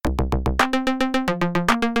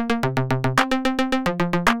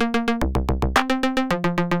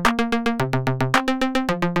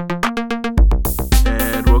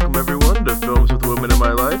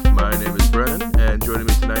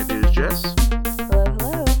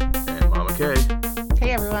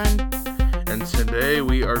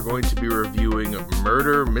today we are going to be reviewing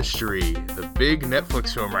Murder Mystery, the big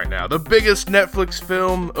Netflix film right now. The biggest Netflix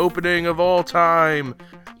film opening of all time.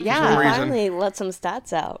 Yeah, finally let some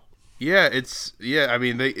stats out. Yeah, I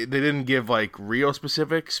mean, they didn't give, like, real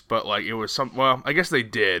specifics, but, like, it was well, I guess they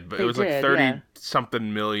did, but it was, like,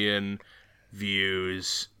 30-something million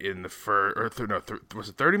views in the first, was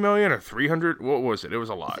it 30 million or 300? What was it? It was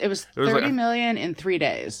a lot. It was 30 million in 3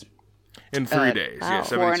 days. In 3 days, wow. yeah,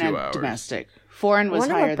 72 Foreign hours. Domestic. Foreign was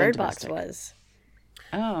higher than Bird domestic. Box was.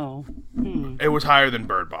 Oh. It was higher than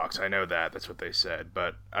Bird Box. I know that. That's what they said.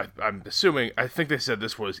 But I'm assuming, I think they said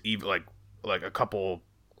this was even like a couple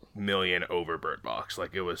million over Bird Box.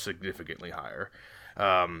 Like, it was significantly higher.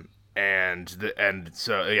 So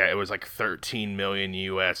it was like 13 million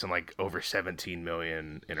US and like over 17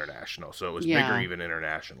 million international. So it was bigger even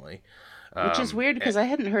internationally. Which is weird because I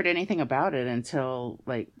hadn't heard anything about it until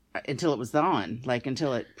it was on,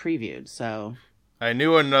 until it previewed. So I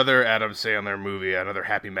knew another Adam Sandler movie, another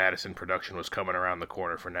Happy Madison production was coming around the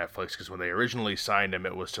corner for Netflix, because when they originally signed him,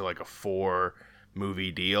 it was to like a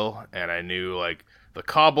 4-movie deal, and I knew like The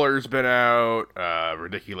Cobbler's been out,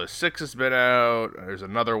 Ridiculous 6 has been out, there's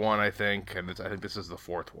another one I think, and I think this is the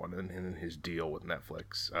 4th one in his deal with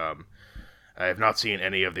Netflix. I have not seen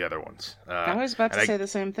any of the other ones. I was about to say the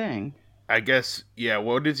same thing. I guess, yeah.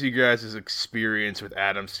 What is you guys' experience with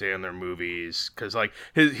Adam Sandler movies? Because like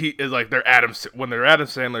he is like when they're Adam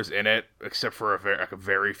Sandler's in it, except for a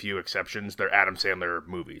very few exceptions, they're Adam Sandler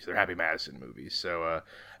movies. They're Happy Madison movies. So,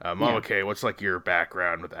 Mama K, what's like your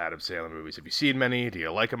background with Adam Sandler movies? Have you seen many? Do you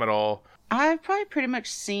like them at all? I've probably pretty much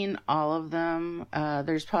seen all of them. I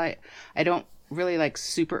don't really like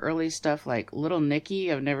super early stuff like Little Nicky.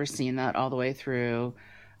 I've never seen that all the way through.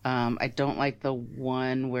 I don't like the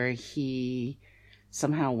one where he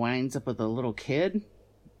somehow winds up with a little kid,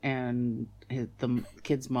 and the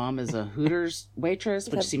kid's mom is a Hooters waitress,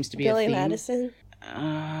 which seems to be Billy a theme. Madison?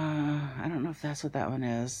 I don't know if that's what that one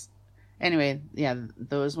is. Anyway, yeah,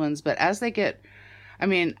 those ones. But as they get, I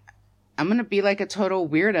mean, I'm going to be like a total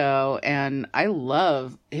weirdo, and I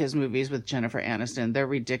love his movies with Jennifer Aniston. They're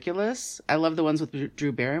ridiculous. I love the ones with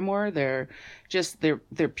Drew Barrymore. They're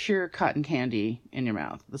pure cotton candy in your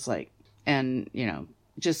mouth. It's like, and,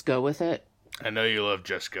 just go with it. I know you love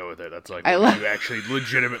Just Go With It. That's like, you actually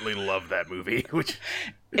legitimately love that movie, which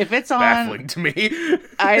if it's on, baffling to me.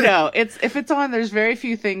 I know. If it's on, there's very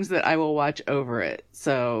few things that I will watch over it.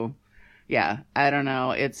 So... yeah, I don't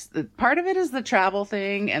know. Part of it is the travel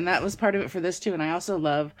thing, and that was part of it for this too. And I also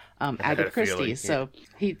love Agatha Christie, feeling, yeah. So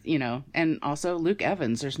he, and also Luke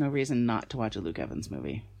Evans. There's no reason not to watch a Luke Evans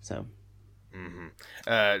movie. So,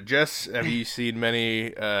 Jess, have you seen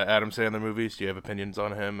many Adam Sandler movies? Do you have opinions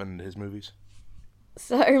on him and his movies?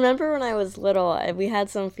 So I remember when I was little, we had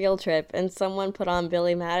some field trip, and someone put on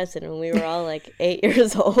Billy Madison when we were all like 8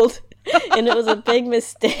 years old. And it was a big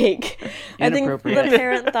mistake. I think the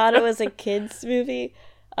parent thought it was a kid's movie.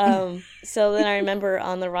 So then I remember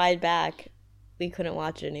on the ride back, we couldn't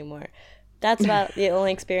watch it anymore. That's about the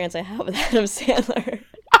only experience I have with Adam Sandler.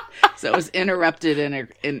 So it was interrupted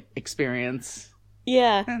in experience.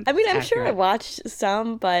 Yeah. I mean, I'm sure I watched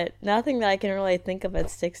some, but nothing that I can really think of that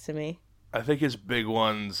sticks to me. I think his big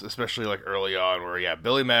ones, especially like early on, where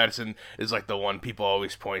Billy Madison is like the one people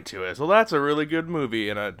always point to as, well, that's a really good movie,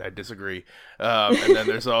 and I disagree. And then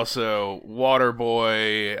there's also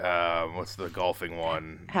Waterboy. What's the golfing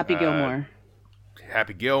one? Happy Gilmore.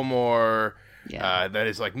 Happy Gilmore. Yeah. That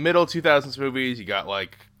is like middle 2000s movies. You got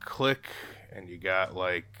like Click, and you got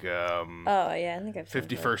like I think I've seen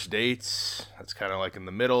 50 First Dates. That's kind of like in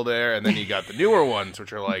the middle there, and then you got the newer ones,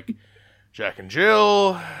 which are like Jack and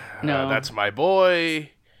Jill. No. That's My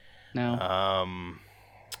Boy. No.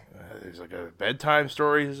 There's like a Bedtime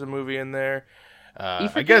Stories is a movie in there. You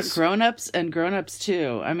forget I guess Grown Ups and Grown Ups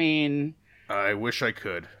 2. I mean, I wish I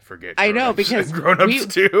could forget. I know, because Grown Ups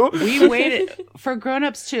 2. We waited for Grown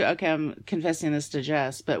Ups 2. Okay, I'm confessing this to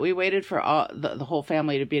Jess, but we waited for all the whole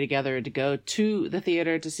family to be together to go to the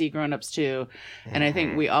theater to see Grown Ups 2, and I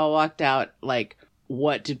think we all walked out like,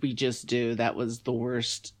 what did we just do? That was the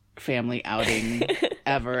worst family outing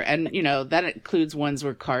ever. And that includes ones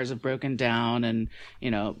where cars have broken down, and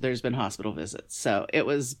there's been hospital visits, so it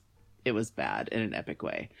was bad in an epic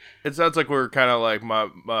way. It sounds like we're kind of like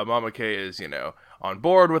Mama K is on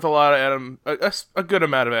board with a lot of a good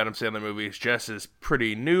amount of Adam Sandler movies. Jess is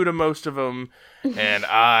pretty new to most of them, and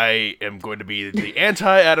I am going to be the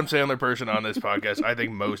anti-Adam Sandler person on this podcast. I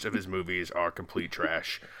think most of his movies are complete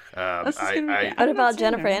trash. What about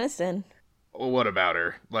Jennifer Aniston? What about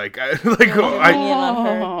her? Like, I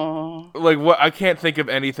can't think of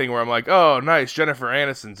anything where I'm like, oh, nice, Jennifer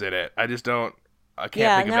Aniston's in it. I just don't. I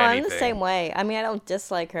can't think of anything. I'm the same way. I mean, I don't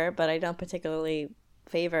dislike her, but I don't particularly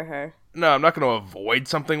favor her. No, I'm not going to avoid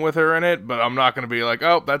something with her in it, but I'm not going to be like,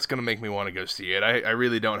 oh, that's going to make me want to go see it. I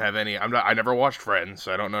really don't have any. I never watched Friends,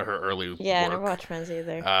 so I don't know her early work. I never watched Friends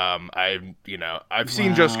either. I've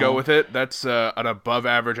seen Just Go With It. That's an above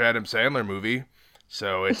average Adam Sandler movie,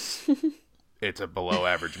 so it's a below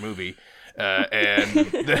average movie. And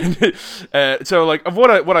then, so like of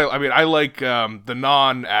what I mean, I like the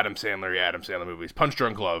non Adam Sandler movies. Punch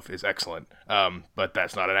Drunk Love is excellent, but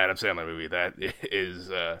that's not an Adam Sandler movie. That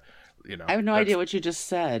is I have no idea what you just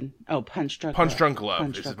said. Oh, Punch Drunk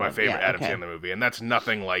Love. This is my favorite Adam Sandler movie, and that's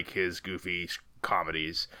nothing like his goofy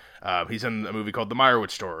comedies. He's in a movie called The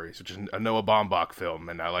Meyerowitz Stories, which is a Noah Baumbach film,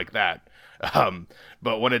 and I like that.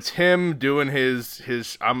 But when it's him doing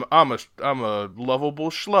his I'm a lovable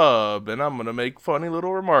schlub, and I'm gonna make funny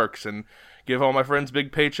little remarks and give all my friends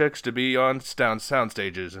big paychecks to be on sound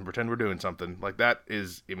stages and pretend we're doing something like that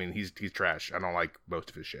is, I mean, he's trash. I don't like most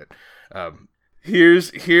of his shit.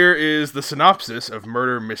 Here is the synopsis of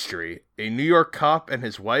Murder Mystery. A New York cop and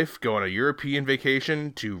his wife go on a European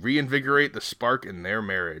vacation to reinvigorate the spark in their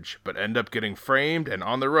marriage, but end up getting framed and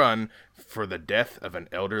on the run for the death of an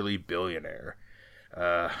elderly billionaire.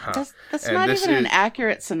 That's not even an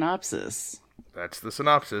accurate synopsis. That's the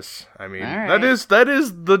synopsis. I mean, right. that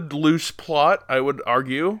is the loose plot, I would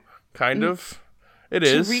argue, kind of. It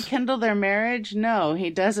is. To rekindle their marriage? No, he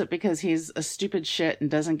does it because he's a stupid shit and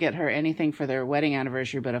doesn't get her anything for their wedding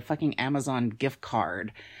anniversary but a fucking Amazon gift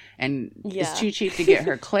card. And is too cheap to get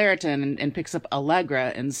her Claritin and picks up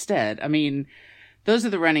Allegra instead. I mean, those are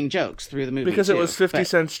the running jokes through the movie. Because it was 50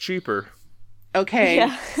 cents cheaper. Okay,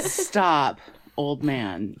 stop, old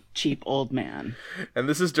man. Cheap old man. And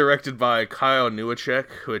this is directed by Kyle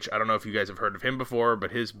Newacek, which I don't know if you guys have heard of him before,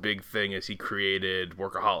 but his big thing is he created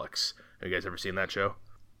Workaholics. Have you guys ever seen that show?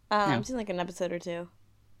 No. I've seen like an episode or two.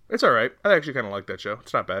 It's alright. I actually kind of like that show.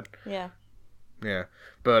 It's not bad. Yeah. Yeah.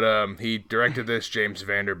 But he directed this. James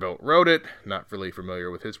Vanderbilt wrote it. Not really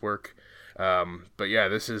familiar with his work. But yeah,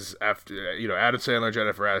 this is after, Adam Sandler,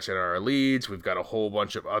 Jennifer Aniston are our leads. We've got a whole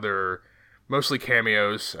bunch of other, mostly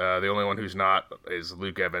cameos. The only one who's not is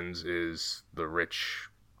Luke Evans, is the rich,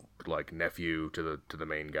 like, nephew to the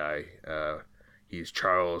main guy. He's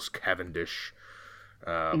Charles Cavendish.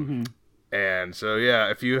 And so, yeah,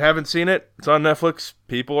 if you haven't seen it, it's on Netflix.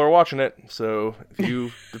 People are watching it. So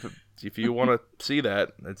if you want to see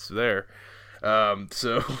that, it's there.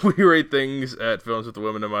 So we rate things at Films with the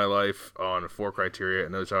Women in My Life on 4 criteria,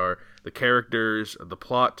 and those are the characters, the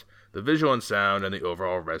plot, the visual and sound, and the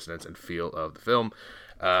overall resonance and feel of the film.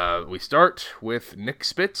 We start with Nick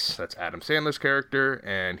Spitz. That's Adam Sandler's character,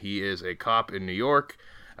 and he is a cop in New York.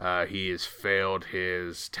 He has failed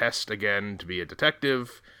his test again to be a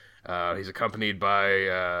detective. He's accompanied by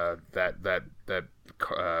that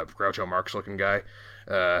Groucho Marx looking guy.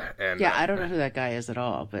 I don't know who that guy is at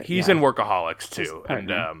all, but he's in Workaholics too.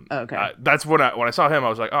 And okay, that's when I saw him, I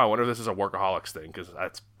was like, oh, I wonder if this is a Workaholics thing, because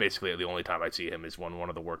that's basically the only time I see him is when one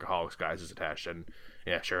of the Workaholics guys is attached. And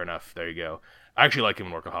yeah, sure enough, there you go. I actually like him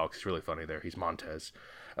in Workaholics. He's really funny there. He's Montez.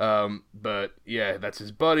 But yeah, that's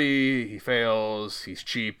his buddy. He fails. He's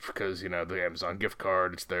cheap because, the Amazon gift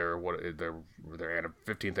card. It's their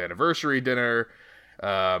 15th anniversary dinner.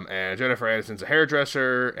 And Jennifer Aniston's a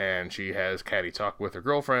hairdresser, and she has catty talk with her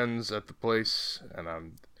girlfriends at the place.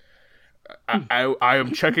 And I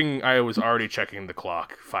am checking. I was already checking the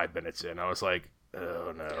clock 5 minutes in. I was like,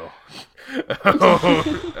 oh no,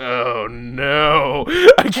 oh no!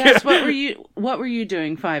 Jess, what were you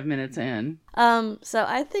doing 5 minutes in? So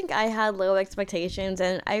I think I had low expectations,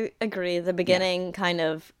 and I agree. The beginning kind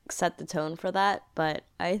of set the tone for that, but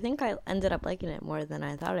I think I ended up liking it more than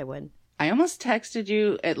I thought I would. I almost texted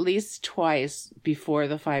you at least twice before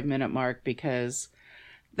the 5 minute mark because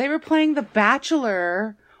they were playing The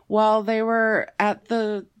Bachelor while they were at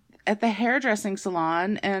the hairdressing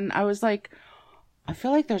salon, and I was like, I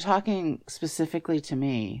feel like they're talking specifically to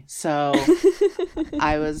me. So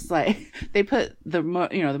I was like, they put the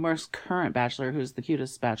most current bachelor, who's the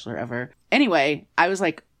cutest bachelor ever. Anyway, I was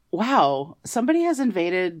like, wow, somebody has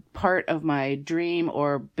invaded part of my dream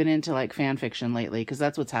or been into like fan fiction lately, because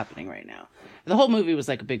that's what's happening right now. The whole movie was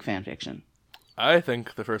like a big fan fiction. I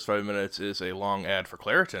think the first 5 minutes is a long ad for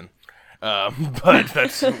Claritin. But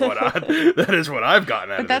that is what I've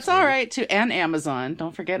gotten out of it. But that's all right too, and Amazon.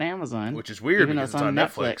 Don't forget Amazon, which is weird because it's on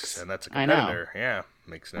Netflix, and that's a competitor. Yeah,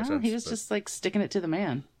 makes no sense. He was just like sticking it to the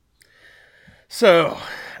man. So,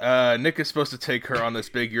 Nick is supposed to take her on this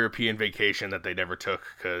big European vacation that they never took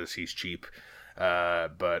because he's cheap.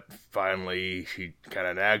 But finally, she kind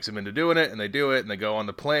of nags him into doing it, and they do it, and they go on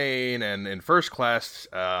the plane. And in first class,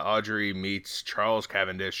 Audrey meets Charles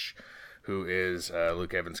Cavendish, who is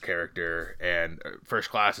Luke Evans' character. And first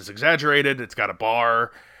class is exaggerated. It's got a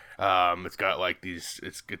bar. It's got like these.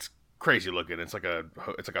 It's crazy looking. It's like a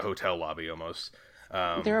hotel lobby almost.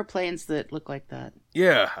 There are planes that look like that.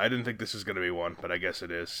 Yeah, I didn't think this was going to be one, but I guess it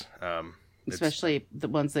is. Especially the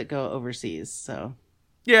ones that go overseas. So.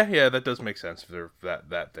 Yeah, that does make sense for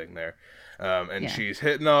that thing there. And she's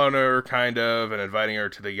hitting on her, kind of, and inviting her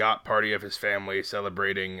to the yacht party of his family,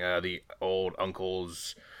 celebrating the old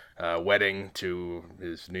uncle's wedding to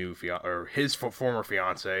his new his former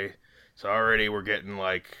fiance. So already we're getting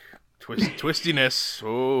like twistiness.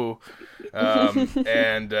 Oh,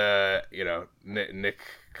 and Nick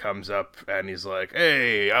comes up and he's like,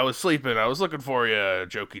 "Hey, I was sleeping. I was looking for you."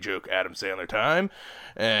 Jokey joke, Adam Sandler time.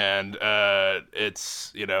 And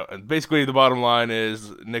it's, and basically the bottom line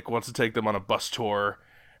is Nick wants to take them on a bus tour.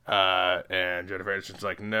 And Jennifer Aniston's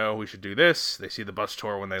like, "No, we should do this." They see the bus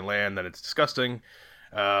tour when they land, then it's disgusting.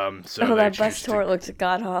 That bus tour looks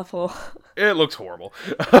god awful. It looks horrible.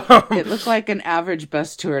 It looked like an average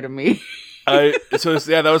bus tour to me.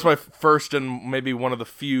 That was my first and maybe one of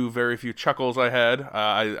the very few chuckles I had.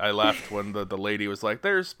 I laughed when the lady was like,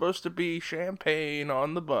 "There's supposed to be champagne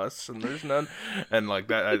on the bus, and there's none," and like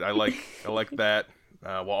that. I like that.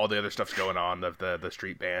 While all the other stuff's going on, the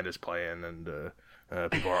street band is playing, and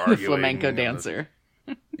people are arguing. The flamenco dancer.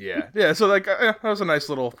 Yeah. So like that was a nice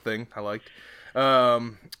little thing I liked.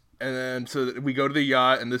 And then so we go to the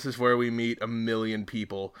yacht, and this is where we meet a million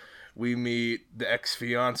people. We meet the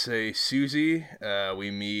ex-fiancée Susie.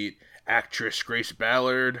 We meet actress Grace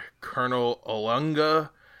Ballard, Colonel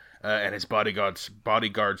Olunga, and his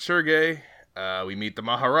bodyguard Sergey. We meet the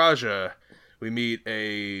Maharaja. We meet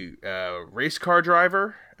a race car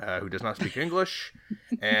driver who does not speak English.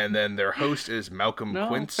 And then their host is Malcolm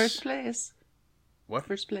Quince. First place. What?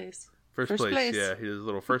 First place. First place. Yeah, he is a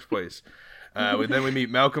little first place. Then we meet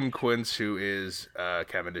Malcolm Quince, who is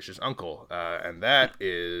Cavendish's uncle, and that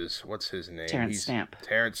is, what's his name? Terrence Stamp.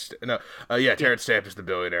 Terrence Stamp is the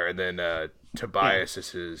billionaire, and then Tobias is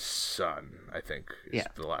his son, I think, is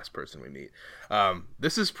the last person we meet.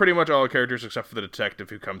 This is pretty much all the characters except for the detective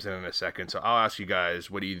who comes in a second, so I'll ask you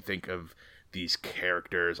guys, what do you think of these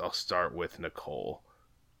characters? I'll start with Nicole.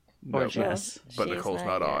 Or Jess. But Nicole's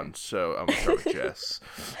not on, so I'm going to start with Jess.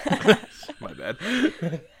 My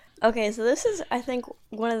bad. Okay, so this is, I think,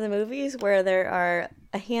 one of the movies where there are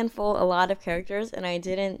a lot of characters, and I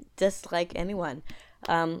didn't dislike anyone.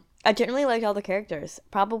 I generally liked all the characters.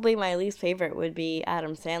 Probably my least favorite would be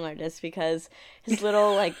Adam Sandler, just because his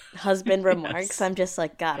little, husband remarks, I'm just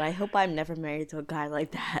like, God, I hope I'm never married to a guy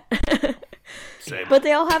like that. Same. But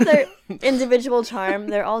they all have their individual charm.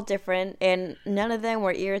 They're all different, and none of them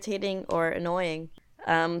were irritating or annoying.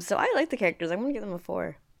 So I like the characters. I'm going to give them a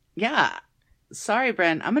 4. Yeah. Sorry,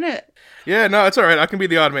 Bren. I'm gonna. Yeah, no, it's all right. I can be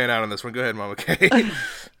the odd man out on this one. Go ahead, Mama Kay.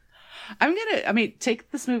 Take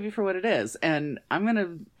this movie for what it is, and I'm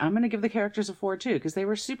gonna give the characters a 4 too, because they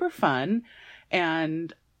were super fun,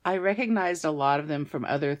 and I recognized a lot of them from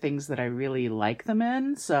other things that I really like them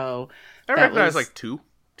in. So I recognize like two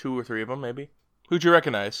or three of them, maybe. Who'd you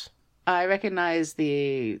recognize? I recognize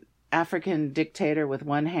the African dictator with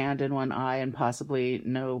one hand and one eye and possibly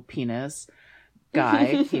no penis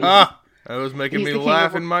guy. That was making me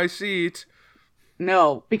laugh in my seat.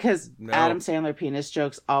 No, because Adam Sandler penis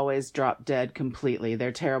jokes always drop dead completely.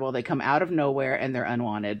 They're terrible. They come out of nowhere and they're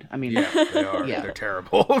unwanted. I mean, yeah, they are. Yeah. They're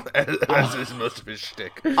terrible. As is most of his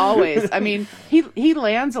shtick. Always. I mean, he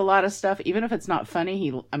lands a lot of stuff, even if it's not funny.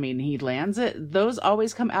 He lands it. Those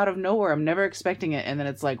always come out of nowhere. I'm never expecting it, and then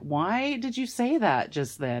it's like, why did you say that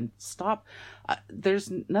just then? Stop.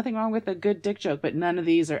 There's nothing wrong with a good dick joke, but none of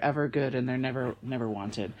these are ever good, and they're never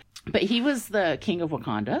wanted. But he was the king of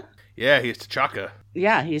Wakanda. Yeah, he's T'Chaka.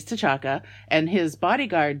 Yeah, he's T'Chaka. And his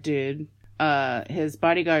bodyguard dude,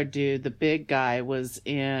 the big guy, was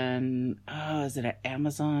in, is it an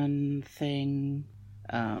Amazon thing?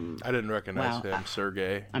 I didn't recognize him,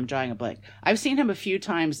 Sergey. I'm drawing a blank. I've seen him a few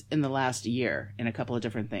times in the last year in a couple of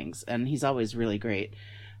different things, and he's always really great.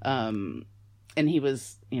 And he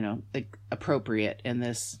was, appropriate in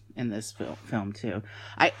this film too.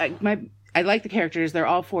 I like the characters. They're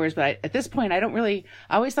all 4s, but at this point, I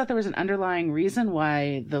always thought there was an underlying reason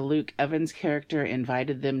why the Luke Evans character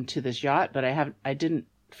invited them to this yacht, but I didn't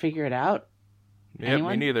figure it out. Yeah,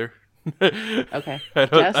 Anyone? Me neither. Okay. I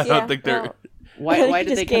don't think they're... No. Why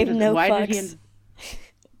did he they come to... No why fucks. did he...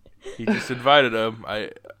 He just invited them.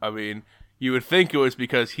 I mean, You would think it was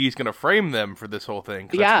because he's going to frame them for this whole thing.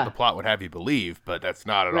 'Cause that's what the plot would have you believe, but that's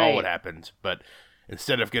not at all what happens. But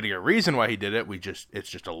instead of getting a reason why he did it, it's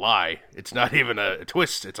just a lie. It's not even a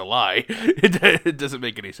twist. It's a lie. It doesn't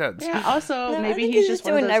make any sense. Yeah. Also, maybe he's just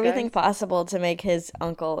doing everything possible to make his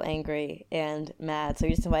uncle angry and mad. So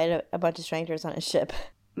he just invited a bunch of strangers on his ship.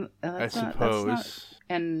 I suppose.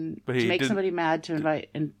 And to make somebody mad to invite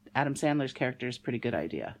Adam Sandler's character is a pretty good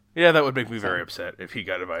idea. Yeah, that would make me very upset if he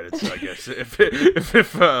got invited. So I guess if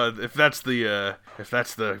that's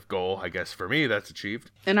the goal, I guess for me that's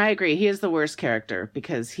achieved. And I agree, he is the worst character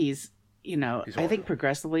because he's I think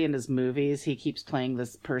progressively in his movies he keeps playing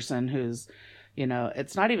this person who's,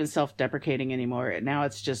 it's not even self-deprecating anymore. Now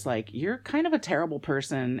it's just like, you're kind of a terrible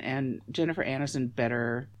person, and Jennifer Aniston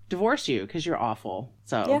better divorce you because you're awful.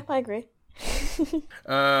 So yeah, I agree.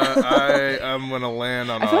 I'm gonna land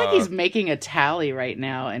on. I feel like he's making a tally right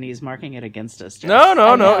now, and he's marking it against us. Jeff.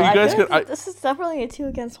 No. You guys could. This is definitely a 2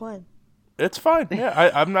 against 1. It's fine.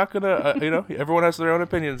 Yeah, I'm not gonna. Everyone has their own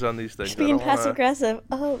opinions on these things. Just being passive aggressive.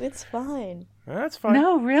 Oh, it's fine. That's fine.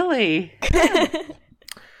 No, really. It's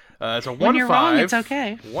a 1-5. When you're wrong, it's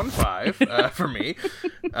okay. 1-5 for me.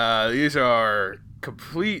 These are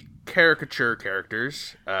complete caricature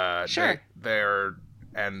characters. Sure. They're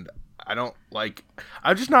and. I'm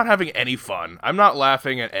just not having any fun. I'm not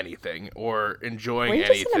laughing at anything or enjoying anything.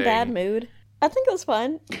 Were you just in a bad mood? I think it was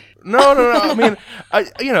fun. No. I mean,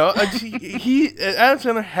 Adam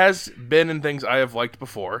Sandler has been in things I have liked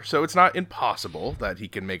before, so it's not impossible that he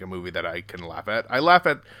can make a movie that I can laugh at. I laugh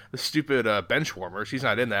at the stupid Benchwarmers. He's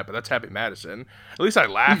not in that, but that's Happy Madison. At least I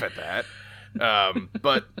laugh at that.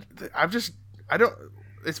 But I don't.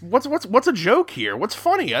 What's a joke here? What's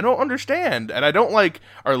funny? I don't understand, and I don't like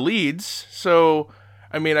our leads. So,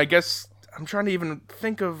 I mean, I guess I'm trying to even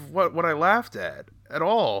think of what I laughed at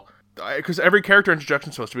all. Because every character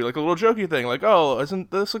introduction is supposed to be like a little jokey thing, like, oh,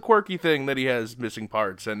 isn't this a quirky thing that he has missing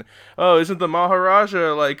parts? And, oh, isn't the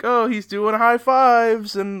Maharaja like, oh, he's doing high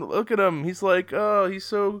fives, and look at him, he's like, oh, he's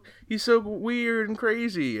so weird and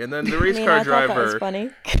crazy. And then the race car driver, that was funny.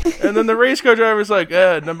 And then the race car driver's like,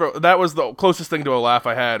 that was the closest thing to a laugh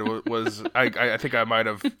I had. Was I think I might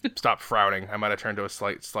have stopped frowning. I might have turned to a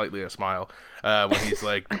slightly a smile. When he's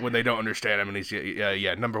like, when they don't understand him, and he's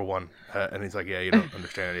number one, and he's like, yeah, you don't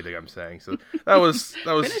understand anything I'm saying. So that was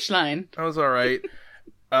finish line. That was all right.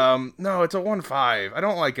 No, it's a 1-5. I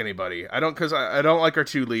don't like anybody. I don't like our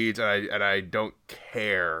 2 leads, and I don't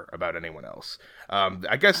care about anyone else.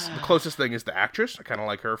 I guess the closest thing is the actress. I kind of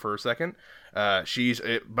like her for a second. But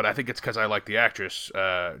I think it's because I like the actress,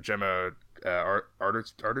 Gemma.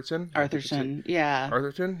 Arterton,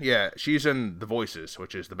 yeah. She's in The Voices,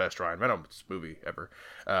 which is the best Ryan Reynolds movie ever.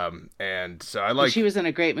 And so I like. She was in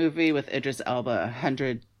a great movie with Idris Elba,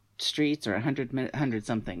 100 Streets or 100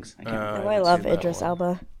 somethings. I can't remember. I love Idris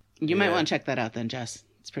Elba. You might want to check that out then, Jess.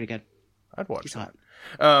 It's pretty good. I'd watch that.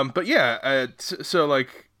 But yeah, so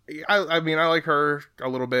like, I mean, I like her a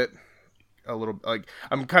little bit. Like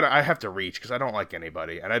I have to reach because I don't like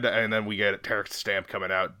anybody, and then we get Terrence Stamp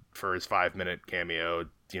coming out for his 5-minute cameo,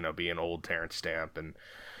 being old Terrence Stamp, and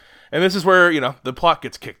this is where the plot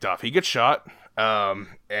gets kicked off. He gets shot, or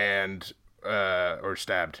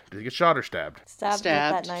stabbed. Did he get shot or stabbed? Stabbed with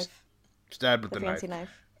that knife. Stabbed with the fancy knife.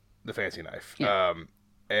 The fancy knife. Yeah.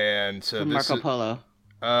 And so from Marco Polo.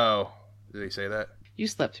 Oh, did he say that? You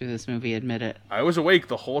slept through this movie, admit it. I was awake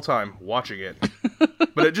the whole time watching it.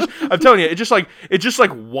 But I'm telling you, it just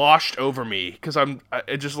washed over me because I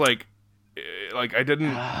didn't, like,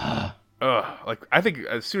 I think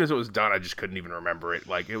as soon as it was done, I just couldn't even remember it.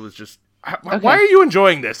 Like, it was just, okay. Why are you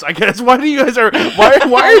enjoying this? I guess, what are you attached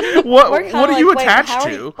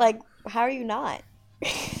to? How are you not?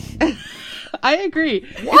 I agree.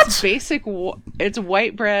 What? It's basic. It's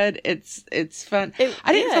white bread. It's fun.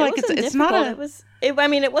 I didn't feel like it's not a. It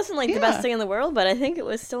wasn't like the best thing in the world, but I think it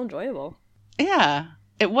was still enjoyable. Yeah,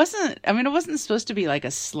 it wasn't. I mean, it wasn't supposed to be like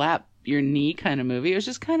a slap your knee kind of movie. It was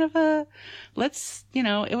just kind of a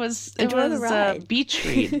It was a beach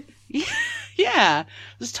read. Yeah, it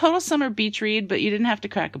was total summer beach read, but you didn't have to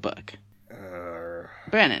crack a book.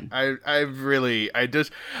 Brandon. I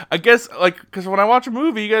guess, like, because when I watch a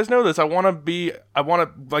movie, you guys know this, it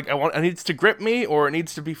needs to grip me, or it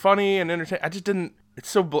needs to be funny and entertain. I just didn't, it's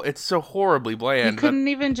so horribly bland. You couldn't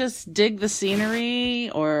even just dig the scenery,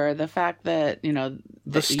 or the fact that,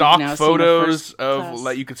 the stock photos of,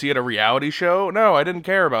 like, you could see at a reality show. No, I didn't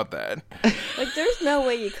care about that. Like, there's no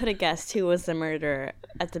way you could have guessed who was the murderer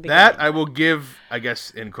at the beginning. That I will give, I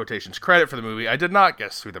guess, in quotations, credit for the movie. I did not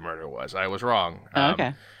guess who the murderer was. I was wrong.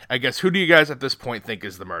 Okay. I guess, who do you guys at this point think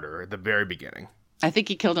is the murderer at the very beginning? I think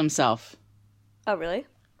he killed himself. Oh, really?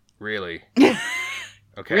 Really?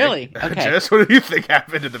 Okay. Really? Okay. Jess, what do you think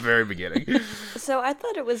happened at the very beginning? So I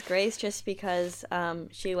thought it was Grace just because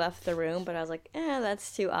she left the room, but I was like,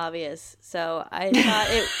 that's too obvious. So I thought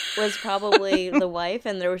it was probably the wife,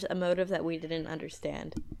 and there was a motive that we didn't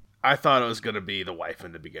understand. I thought it was going to be the wife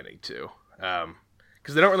in the beginning, too.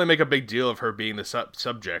 Because they don't really make a big deal of her being the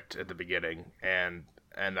subject at the beginning, and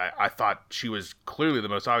I thought she was clearly the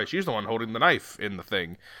most obvious. She's the one holding the knife in the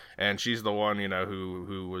thing, and she's the one,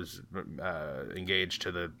 who was engaged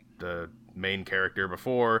to the main character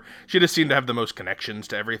before. She just seemed to have the most connections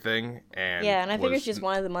to everything, and I figured she just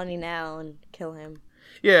wanted the money now and kill him.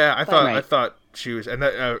 Yeah, I thought she was, and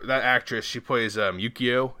that actress, she plays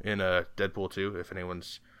Yukio in Deadpool 2. If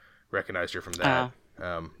anyone's recognized her from that,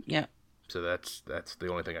 yeah. So that's the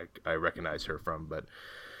only thing I recognize her from, but.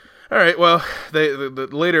 All right. Well,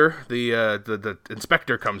 later the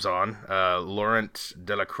inspector comes on, Laurent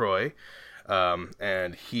Delacroix,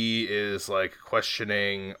 and he is like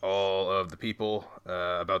questioning all of the people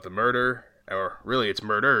about the murder, or really it's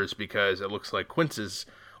murders, because it looks like Quince's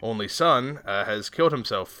only son has killed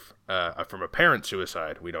himself from apparent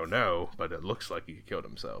suicide. We don't know, but it looks like he killed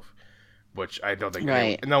himself, which I don't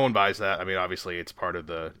think no one buys that. I mean, obviously it's part of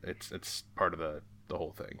the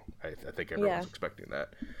whole thing. I think everyone's expecting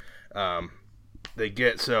that.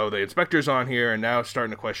 The inspector's on here and now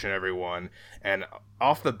starting to question everyone, and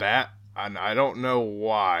off the bat, and I don't know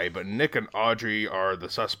why, but Nick and Audrey are the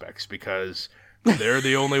suspects because they're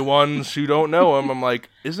the only ones who don't know him. I'm like,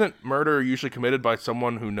 isn't murder usually committed by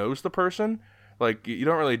someone who knows the person? Like, you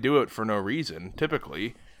don't really do it for no reason,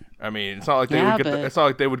 typically. I mean, it's not like they would get it's not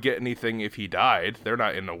like they would get anything if he died. They're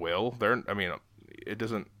not in a will. It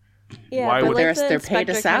doesn't. Yeah, why but would they're paid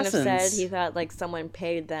assassins? Kind of said he thought like someone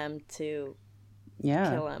paid them to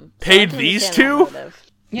kill him. Paid these two?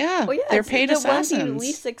 Yeah, well, they're paid assassins. The one you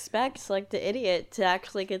least expect, like the idiot, to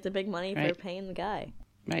actually get the big money for paying the guy.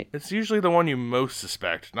 Right. It's usually the one you most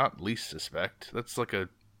suspect, not least suspect. That's like a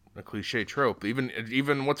cliche trope.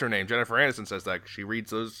 Even what's her name, Jennifer Aniston, says that she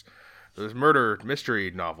reads those murder mystery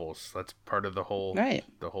novels. That's part of the whole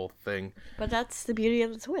thing. But that's the beauty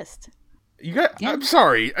of the twist. I'm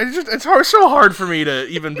sorry. It's so hard for me to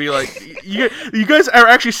even be like, you guys are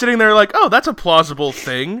actually sitting there like, oh, that's a plausible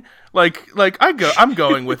thing. I'm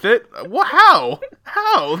going with it. How?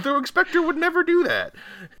 The inspector would never do that.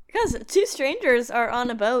 Because two strangers are on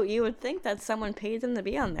a boat, you would think that someone paid them to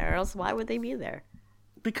be on there, or else why would they be there?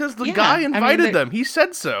 Because the guy invited them. He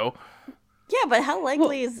said so. Yeah, but how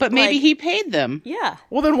likely is? But maybe he paid them. Yeah.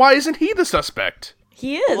 Well, then why isn't he the suspect?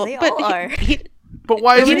 He is. Well, they all are. But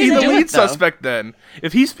why isn't he the lead suspect then?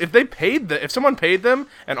 If someone paid them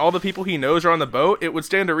and all the people he knows are on the boat, it would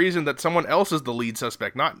stand to reason that someone else is the lead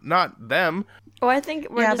suspect, not them. Well, I think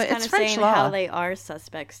we're just kind of saying how they are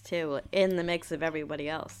suspects too, in the mix of everybody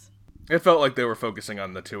else. It felt like they were focusing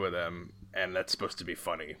on the two of them, and that's supposed to be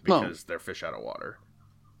funny because they're fish out of water.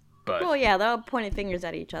 But they're all pointing fingers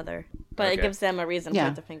at each other, but it gives them a reason to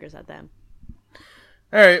point the fingers at them.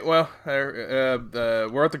 All right, well,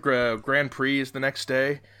 we're at the Grand Prix the next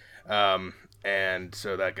day, and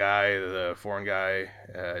so that guy, the foreign guy,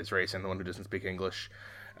 is racing, the one who doesn't speak English,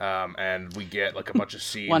 and we get like a bunch of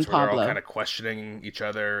scenes where they're all kind of questioning each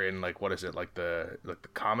other in like, what is it, like the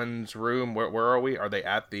commons room? Where are we? Are they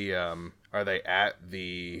at the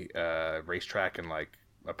racetrack in like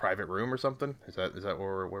a private room or something? Is that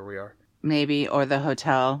where we are? Maybe, or the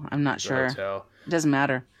hotel. I'm not sure. Hotel. It doesn't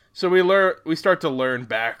matter. So we start to learn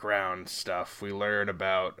background stuff. We learn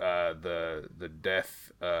about the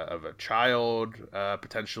death of a child,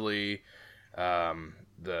 potentially. What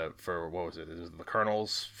was it? It was the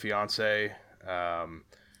colonel's fiance.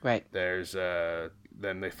 Right. There's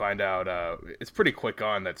then they find out it's pretty quick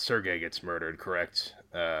on that Sergei gets murdered. Correct?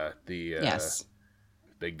 Yes.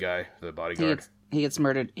 Big guy, the bodyguard. He gets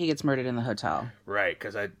murdered. He gets murdered in the hotel. Right,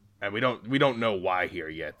 because we don't know why here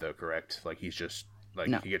yet, though. Correct? Like he's just.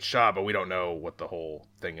 He gets shot, but we don't know what the whole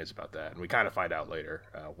thing is about that, and we kind of find out later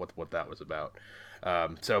what that was about.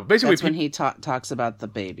 So basically, that's when he talks about the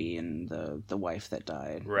baby and the wife that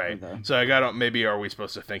died. Right. So maybe are we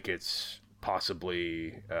supposed to think it's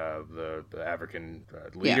possibly the African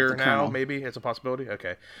leader now? Colonel. Maybe it's a possibility.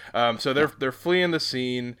 Okay. So they're fleeing the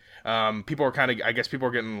scene. People are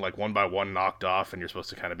getting like one by one knocked off, and you're supposed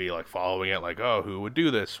to kind of be like following it, like, oh, who would do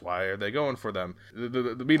this? Why are they going for them?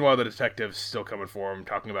 Meanwhile, the detective's still coming for them,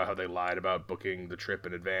 talking about how they lied about booking the trip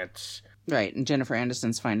in advance. Right, and Jennifer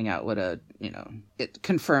Aniston's finding out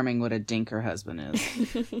confirming what a dink her husband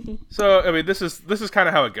is. So I mean, this is kind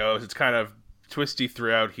of how it goes. It's kind of twisty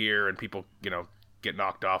throughout here, and people get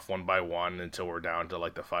knocked off one by one until we're down to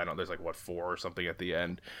like the final. There's like 4 or something at the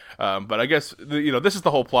end. But I guess this is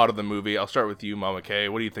the whole plot of the movie. I'll start with you, Mama Kay.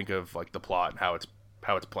 What do you think of like the plot and how it's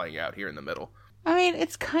playing out here in the middle? I mean,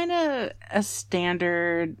 it's kind of a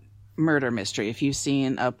standard murder mystery. If you've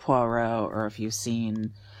seen a Poirot or if you've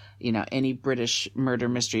seen, any British murder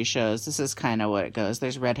mystery shows, this is kind of what it goes.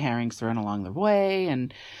 There's red herrings thrown along the way,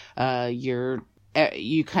 and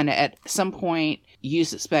you kind of at some point you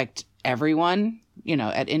suspect everyone.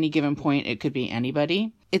 At any given point, it could be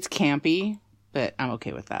anybody. It's campy, but I'm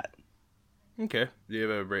okay with that. Okay. Do you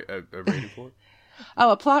have a rating for it?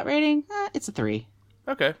 Oh, a plot rating? It's a 3.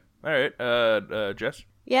 Okay. All right. Jess?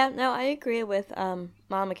 Yeah, no, I agree with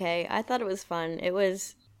Mama Kay. I thought it was fun. It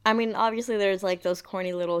was, I mean, obviously there's like those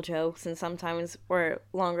corny little jokes and sometimes were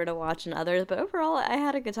longer to watch than others, but overall I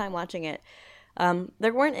had a good time watching it.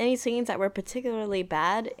 There weren't any scenes that were particularly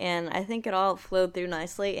bad, and I think it all flowed through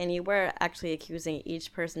nicely, and you were actually accusing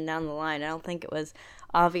each person down the line. I don't think it was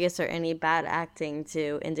obvious or any bad acting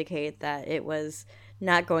to indicate that it was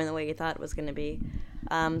not going the way you thought it was going to be.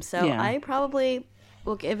 I probably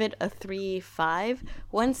will give it a 3-5.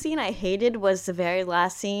 One scene I hated was the very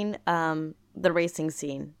last scene, the racing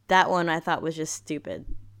scene. That one I thought was just stupid.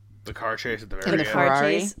 The car chase at the very end. The car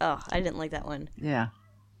chase? Oh, I didn't like that one. Yeah.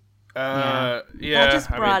 Yeah. That just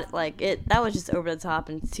brought that was just over the top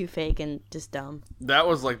and too fake and just dumb. That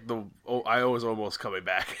was like I was almost coming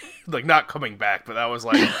back, like not coming back, but that was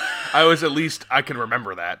like I can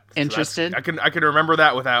remember that. Interested? So I can remember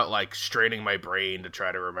that without like straining my brain to try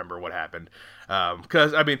to remember what happened.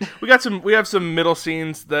 Because I mean we have some middle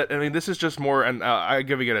scenes that this is just more, and I'm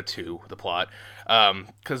giving it a 2. The plot,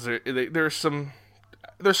 because there's some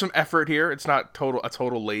effort here. It's not a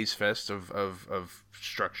total laze fest of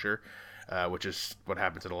structure, which is what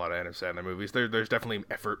happens in a lot of Adam Sandler movies. There's definitely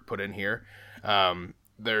effort put in here.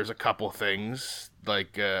 There's a couple things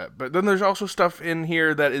but then there's also stuff in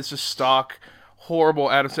here that is just stock horrible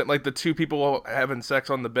Adam Sandler, like the 2 people having sex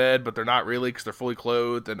on the bed, but they're not really because they're fully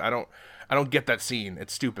clothed, and I don't get that scene.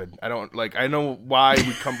 It's stupid. I know why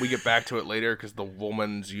we get back to it later because the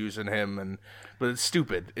woman's using him, but it's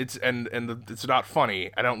stupid. It's it's not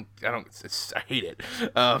funny. I hate it.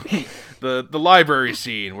 The library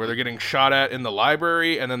scene where they're getting shot at in the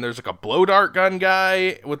library, and then there's like a blow dart gun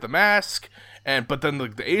guy with the mask, but then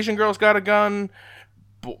the Asian girl's got a gun.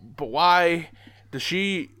 But why?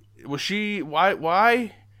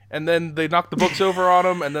 Why? And then they knock the books over on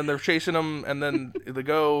him, and then they're chasing him, and then they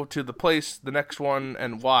go to the place, the next one,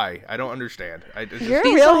 and why? I don't understand. You're a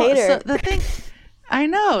real hater. So the thing, I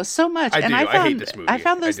know so much. I hate this movie. I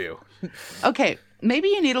found this. I do. Okay, maybe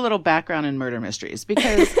you need a little background in murder mysteries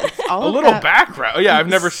because all a of little that, background. Oh, yeah, I've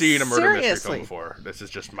never seen a murder mystery Seriously. film before. This is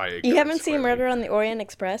just my. You haven't seen Murder on the Orient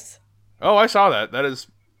Express? Oh, I saw that. That is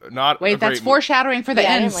not. Wait, that's foreshadowing for the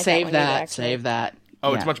I end. didn't like Save that one either, that. actually. Save that.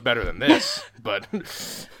 Oh, Yeah. it's much better than this, but.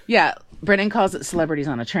 Yeah, Brennan calls it Celebrities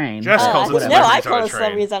on a Train. Jess calls it no, I Celebrities call on a it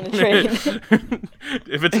Train. Celebrities on a Train.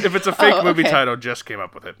 If it's a fake movie okay. title, Jess came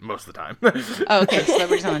up with it most of the time. Oh, okay,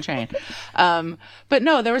 Celebrities on a Train. But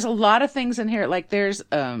no, there was a lot of things in here. Like there's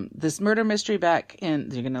this murder mystery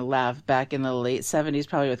you're gonna laugh, back in the late 70s,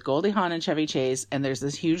 probably with Goldie Hawn and Chevy Chase, and there's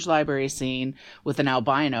this huge library scene with an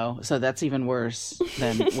albino, so that's even worse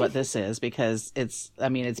than what this is because it's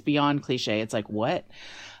beyond cliche. It's like, what?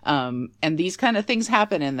 And these kind of things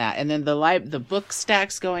happen in that. And then the book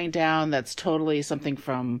stacks going down. That's totally something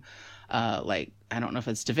from, I don't know if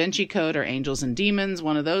it's Da Vinci Code or Angels and Demons,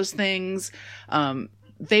 one of those things.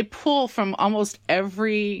 They pull from almost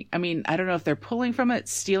every, I don't know if they're pulling from it,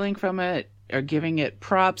 stealing from it, or giving it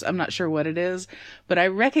props. I'm not sure what it is, but I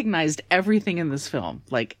recognized everything in this film.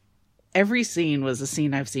 Like every scene was a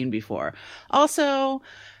scene I've seen before. Also,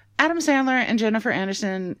 Adam Sandler and Jennifer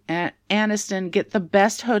Aniston get the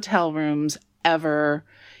best hotel rooms ever,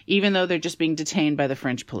 even though they're just being detained by the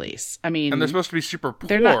French police. And they're supposed to be super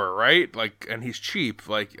poor, right? And he's cheap.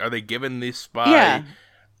 Are they given this by... Yeah.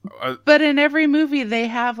 But in every movie, they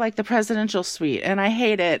have, the presidential suite, and I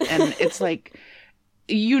hate it. And it's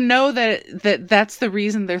that's the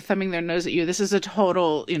reason they're thumbing their nose at you. This is a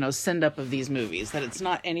total, send-up of these movies, that it's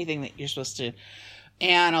not anything that you're supposed to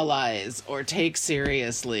analyze or take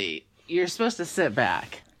seriously. You're supposed to sit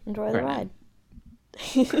back. Enjoy the ride.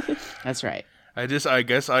 That's right. I guess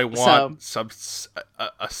I want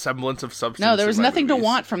a semblance of substance. No, there was nothing to movies.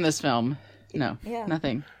 want from this film. No, Yeah.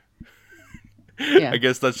 Nothing. Yeah. I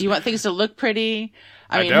guess that's... You want things to look pretty.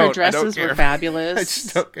 Her dresses were fabulous. I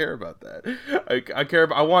just don't care about that.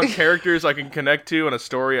 I want characters I can connect to and a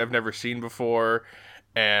story I've never seen before.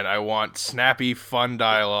 and I want snappy, fun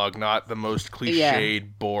dialogue, not the most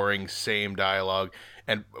cliched, boring, same dialogue.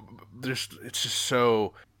 And it's just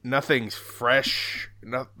so nothing's fresh.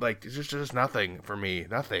 There's just nothing for me.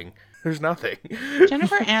 Nothing. There's nothing.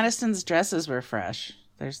 Jennifer Aniston's dresses were fresh.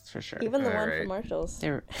 There's for sure. Even the one from Marshalls.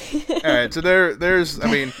 All right, so there's.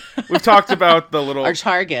 I mean, we've talked about the little our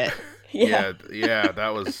Target. Yeah, that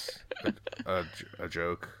was a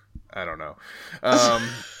joke. I don't know.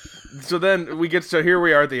 So then here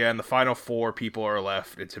we are at the end. The final 4 people are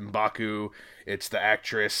left. It's M'Baku, it's the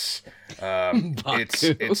actress,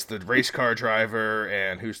 it's the race car driver,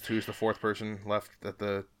 and who's the 4th person left at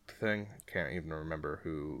the thing? Can't even remember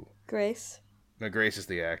who. Grace. No, Grace is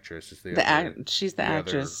the actress. She's the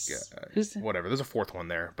actress. Whatever. There's a 4th one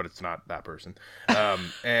there, but it's not that person.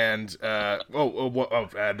 And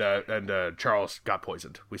Charles got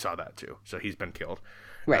poisoned. We saw that too. So he's been killed.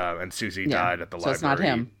 Right. And Susie died at the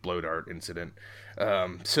library blow dart incident.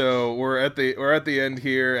 So we're at the end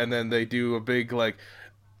here, and then they do a big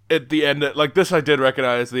at the end, like this I did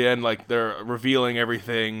recognize the end, like they're revealing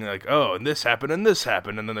everything, like, oh, and this happened, and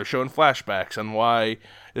then they're showing flashbacks on why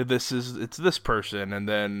it's this person, and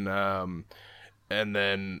then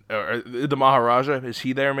the Maharaja, is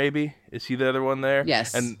he there? Maybe is he the other one there?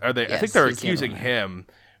 Yes. And are they? Yes, I think they're accusing him,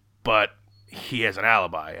 but he has an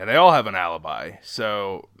alibi, and they all have an alibi.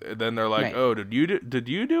 So then they're like, oh, did you do it? Did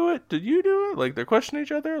you do it? Like they're questioning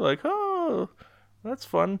each other, like, oh, that's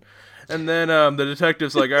fun. And then the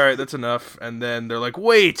detective's like, all right, that's enough. And then they're like,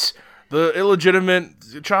 wait, the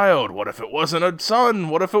illegitimate child. What if it wasn't a son?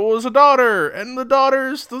 What if it was a daughter? And the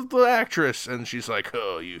daughter's the actress. And she's like,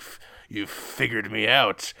 oh, you've figured me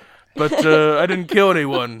out. But I didn't kill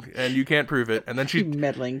anyone, and you can't prove it. And then she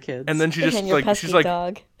meddling kids. And then she just she's like,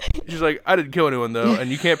 I didn't kill anyone though,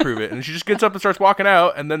 and you can't prove it. And she just gets up and starts walking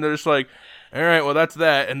out. And then they're just like, all right, well that's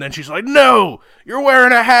that. And then she's like, no, you're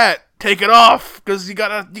wearing a hat. Take it off, because you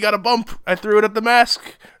got a bump. I threw it at the mask,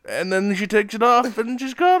 and then she takes it off, and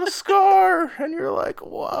she's got a scar, and you're like,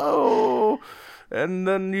 whoa. And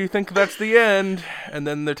then you think that's the end, and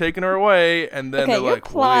then they're taking her away, and then they're like, your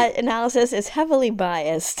plot analysis is heavily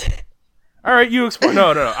biased. All right, you explain. No,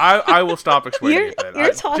 I will stop explaining it then.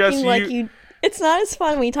 You're talking you. It's not as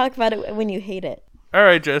fun when you talk about it when you hate it. All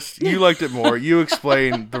right, Jess, you liked it more. You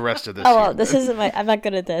explain the rest of this. Oh, well, this isn't I'm not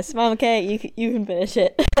good at this. Mom, okay, you can finish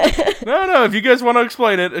it. No, if you guys want to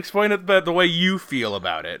explain it the way you feel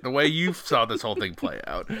about it, the way you saw this whole thing play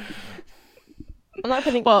out. I'm not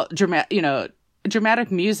putting... Well, dramatic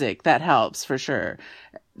music, that helps for sure.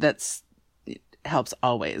 Helps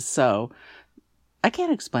always. So I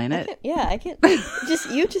can't explain it. I can't.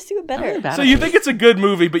 You just do it better. So you think it's a good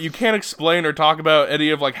movie, but you can't explain or talk about any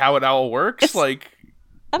of how it all works?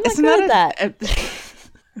 I'm not good at that.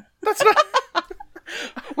 That's not...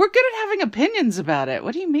 We're good at having opinions about it.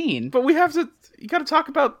 What do you mean? But we have to... You got to talk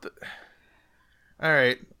about... All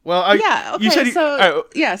right. Well, okay, you said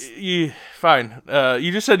yes. Fine.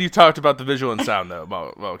 You just said you talked about the visual and sound, though.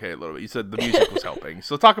 Well, okay, a little bit. You said the music was helping.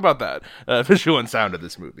 So talk about that visual and sound of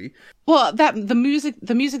this movie. Well, the music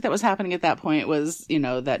that was happening at that point was,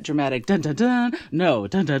 that dramatic dun dun dun, no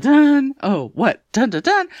dun dun dun, oh what dun dun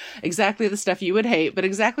dun, exactly the stuff you would hate, but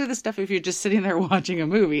exactly the stuff if you're just sitting there watching a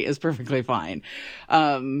movie is perfectly fine.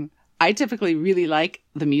 I typically really like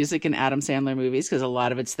the music in Adam Sandler movies because a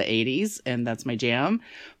lot of it's the 80s and that's my jam.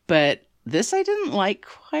 But this I didn't like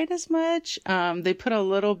quite as much. They put a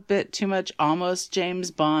little bit too much almost James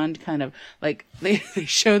Bond kind of they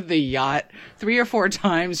showed the yacht 3 or 4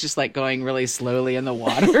 times just going really slowly in the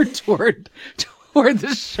water toward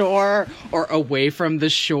the shore or away from the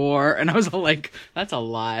shore. And I was all like, that's a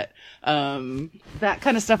lot. That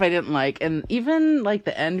kind of stuff I didn't like. And even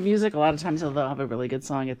the end music, a lot of times they'll have a really good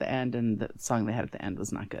song at the end, and the song they had at the end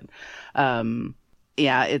was not good.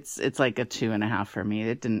 It's like a 2.5 for me.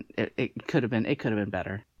 It could have been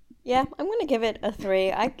better. Yeah, I'm gonna give it a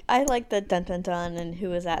 3. I like the dun dun dun and who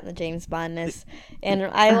was that in the James Bondness, and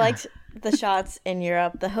I liked the shots in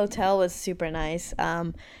Europe. The hotel was super nice.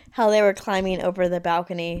 How they were climbing over the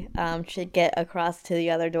balcony to get across to the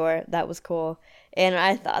other door, that was cool. And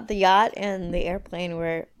I thought the yacht and the airplane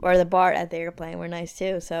or the bar at the airplane were nice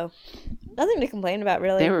too. So nothing to complain about,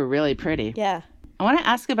 really. They were really pretty. Yeah. I want to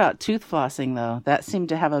ask about tooth flossing, though. That seemed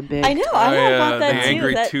to have a big... I know about that too. The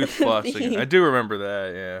angry tooth flossing. I do remember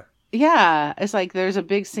that, yeah. Yeah, it's there's a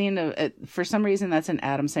big scene of it. For some reason, that's an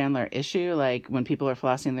Adam Sandler issue. When people are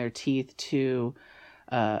flossing their teeth too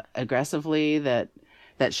aggressively, that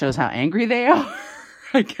shows how angry they are.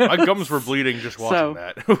 My gums were bleeding just watching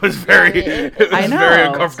that. It was very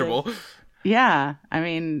uncomfortable. Yeah, I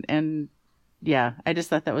mean, and yeah, I just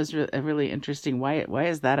thought that was a really interesting. Why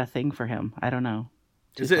is that a thing for him? I don't know.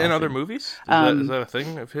 Is it in other movies? Is that a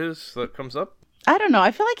thing of his that comes up? I don't know.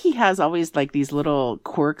 I feel like he has always like these little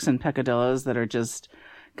quirks and peccadillos that are just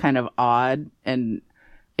kind of odd, and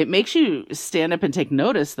it makes you stand up and take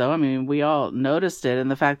notice, though. I mean, we all noticed it, and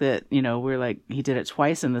the fact that, we're like, he did it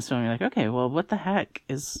twice in this film. You're like, okay, well, what the heck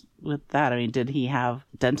is with that? I mean, did he have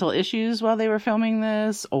dental issues while they were filming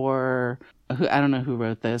this, or I don't know who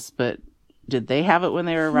wrote this, but did they have it when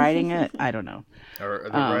they were writing it? I don't know. The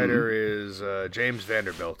writer is James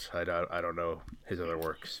Vanderbilt. I don't know his other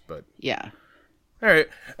works, but yeah. All right.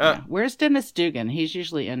 Where's Dennis Dugan? He's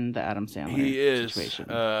usually in the Adam Sandler situation.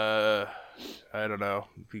 I don't know.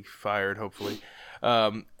 Be fired, hopefully.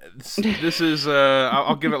 This is.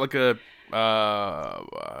 I'll give it like a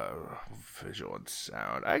visual and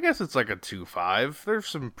sound. I guess it's like a 2.5. There's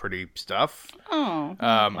some pretty stuff. Oh. Okay.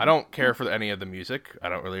 I don't care for any of the music. I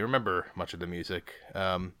don't really remember much of the music.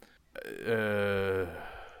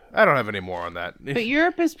 I don't have any more on that. But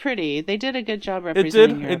Europe is pretty. They did a good job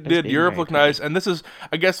representing Europe. It did. Europe looked nice. And this is,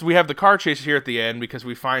 I guess we have the car chase here at the end because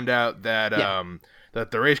we find out that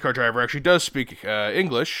that the race car driver actually does speak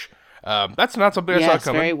English. That's not something I saw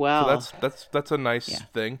coming. Very well. So that's a nice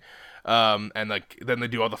thing. And like then they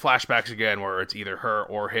do all the flashbacks again where it's either her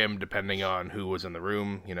or him depending on who was in the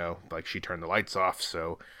room. Like she turned the lights off,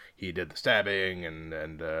 so he did the stabbing and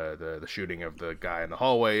the shooting of the guy in the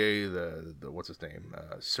hallway. The what's his name?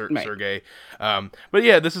 Sergey. But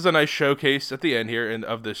yeah, this is a nice showcase at the end here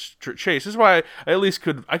of this chase. This is why I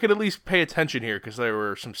could at least pay attention here because there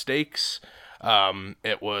were some stakes.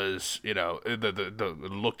 It was it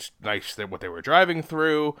looked nice that what they were driving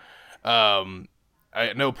through.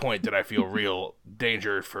 At no point did I feel real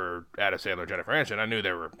danger for Adam Sandler and Jennifer Aniston. I knew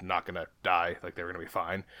they were not going to die, like they were going to be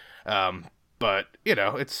fine. But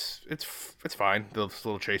it's fine. The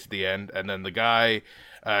little chase at the end, and then the guy,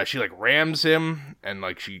 she like rams him, and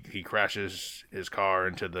like he crashes his car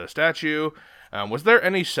into the statue. Was there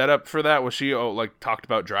any setup for that? Was she talked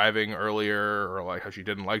about driving earlier, or like how she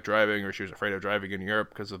didn't like driving, or she was afraid of driving in Europe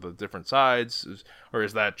because of the different sides, or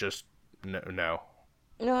is that just no?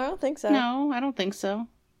 No, I don't think so. No, I don't think so.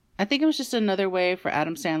 I think it was just another way for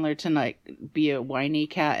Adam Sandler to like be a whiny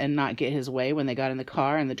cat and not get his way when they got in the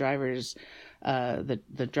car and the driver's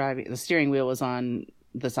the steering wheel was on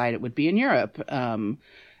the side it would be in Europe. And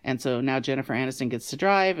so now Jennifer Aniston gets to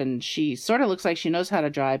drive, and she sort of looks like she knows how to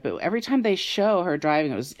drive, but every time they show her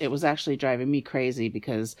driving, it was actually driving me crazy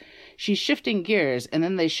because she's shifting gears, and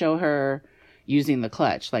then they show her using the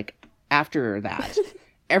clutch, like after that.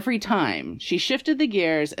 Every time she shifted the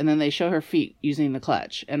gears, and then they show her feet using the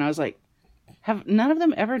clutch. And I was like, have none of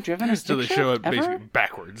them ever driven a stick So they shift, show it basically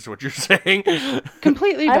backwards, is what you're saying.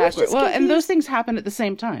 Completely backwards. Well, and those things happen at the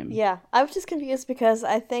same time. Yeah, I was just confused because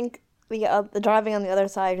I think the driving on the other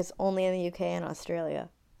side is only in the UK and Australia.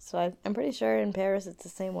 So I'm pretty sure in Paris it's the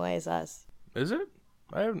same way as us. Is it?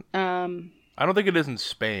 I don't think it is in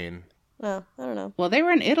Spain. No, I don't know. Well, they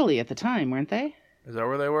were in Italy at the time, weren't they? Is that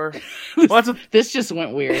where they were? This just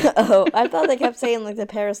went weird. Oh, I thought they kept saying like the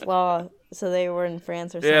Paris law, so they were in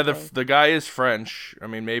France or something. Yeah, the guy is French. I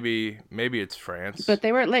mean, maybe it's France. But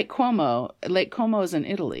they were at Lake Como. Lake Como is in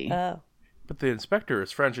Italy. Oh. But the inspector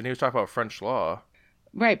is French, and he was talking about French law.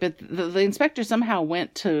 Right, but the inspector somehow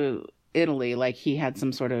went to Italy, like he had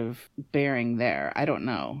some sort of bearing there. I don't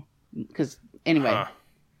know. Because, anyway,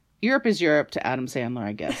 Europe is Europe to Adam Sandler,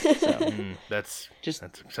 I guess. So.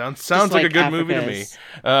 Sounds like a good movie to me.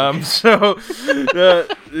 So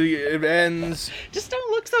it ends. Just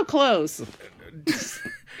don't look so close.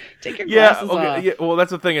 Take your glasses off. Yeah, well,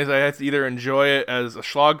 that's the thing is I have to either enjoy it as a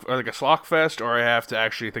slog or like a slog fest, or I have to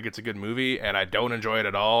actually think it's a good movie, and I don't enjoy it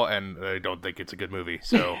at all, and I don't think it's a good movie.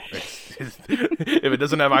 So if it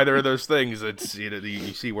doesn't have either of those things, it's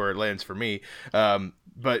you see where it lands for me.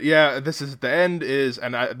 But yeah, this is the end is,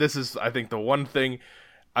 and this is I think the one thing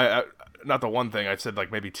not the one thing I've said,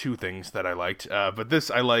 like maybe two things that I liked, but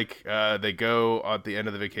this I like. They go at the end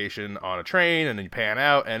of the vacation on a train, and then you pan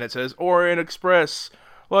out, and it says Orient Express.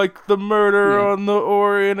 Like the murder on the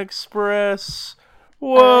Orient Express.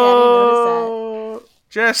 Whoa,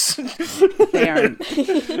 Jess! They aren't.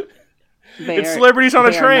 It's celebrities on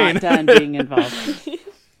a train. Not done being involved.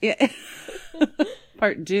 Yeah.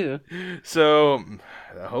 Part 2. So,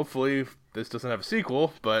 hopefully this doesn't have a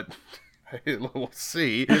sequel, but we'll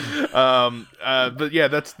see. But yeah,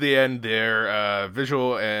 that's the end there.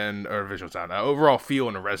 Visual sound. Overall feel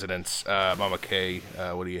and resonance. Mama K,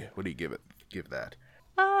 what do you give that?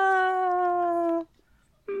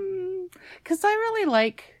 Because I really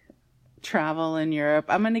like travel in Europe.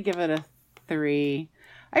 I'm going to give it a 3.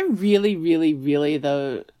 I really, really, really,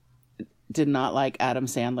 though, did not like Adam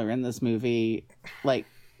Sandler in this movie, like,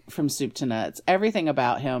 from soup to nuts. Everything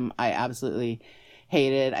about him, I absolutely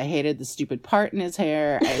hated. I hated the stupid part in his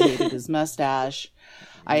hair. I hated his mustache.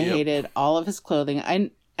 I hated all of his clothing.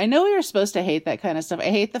 I know we were supposed to hate that kind of stuff. I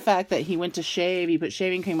hate the fact that he went to shave, he put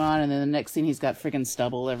shaving cream on, and then the next scene he's got friggin'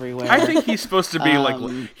 stubble everywhere. I think he's supposed to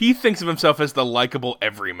be he thinks of himself as the likable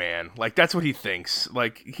everyman. Like, that's what he thinks.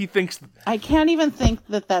 Like, he thinks... I can't even think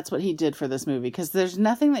that that's what he did for this movie, because there's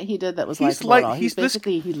nothing that he did that was likable at all. He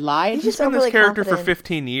lied. He's been this character for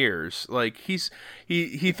 15 years. Like, he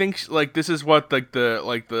thinks, like, this is what, like,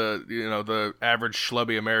 the average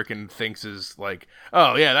schlubby American thinks is, like,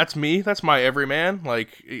 oh, yeah, that's me. That's my everyman.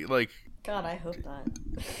 Like... God, I hope not.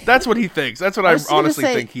 That's what he thinks. That's what I honestly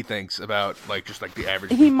think he thinks about, like, just like the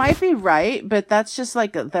average. He might be right, but that's just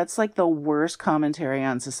like the worst commentary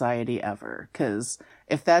on society ever. Because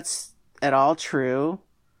if that's at all true,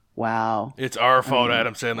 wow, it's our fault.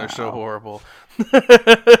 Adam Sandler's so horrible.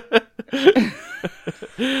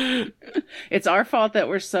 It's our fault that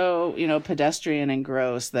we're so pedestrian and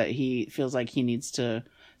gross that he feels like he needs to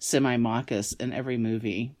semi-mock us in every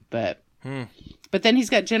movie, but. But then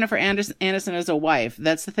he's got Jennifer Aniston as a wife.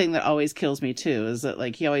 That's the thing that always kills me too, is that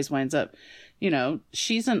like he always winds up,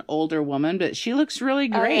 she's an older woman, but she looks really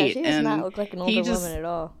great. Yeah, she does not look like an older woman at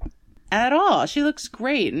all. At all. She looks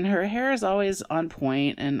great, and her hair is always on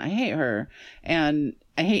point, and I hate her. And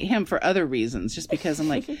I hate him for other reasons, just because I'm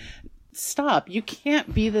like, stop. You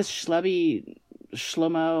can't be this schlubby,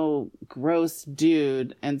 schlomo, gross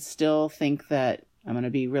dude and still think that I'm going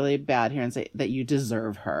to be really bad here and say that you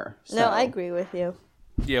deserve her. So. No, I agree with you.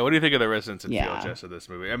 Yeah, what do you think of the resonance and feel, Jess, of this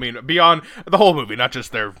movie? I mean, beyond the whole movie, not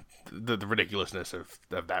just the ridiculousness of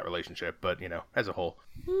that relationship, but, as a whole.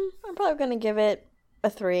 I'm probably going to give it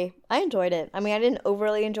a 3. I enjoyed it. I mean, I didn't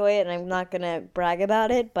overly enjoy it, and I'm not going to brag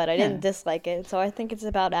about it, but I didn't dislike it, so I think it's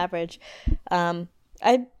about average. I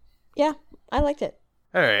liked it.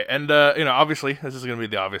 All right, and obviously this is going to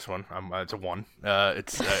be the obvious one. It's a 1. I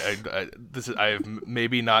have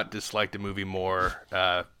maybe not disliked a movie more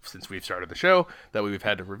since we've started the show that we've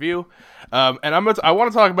had to review. And I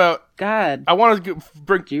want to talk about. God, I want to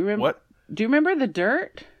bring. Do you remember what? Do you remember The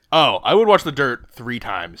Dirt? Oh, I would watch The Dirt 3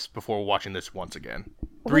 times before watching this once again.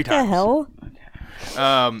 3 times. What the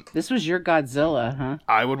hell? This was your Godzilla, huh?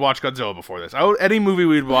 I would watch Godzilla before this. Any movie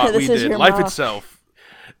we did. Life mom. Itself.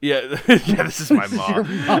 Yeah, this is my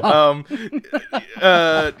mom.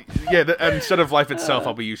 Instead of Life Itself,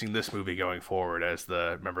 I'll be using this movie going forward as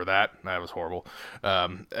remember that? That was horrible.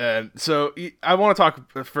 And so I want to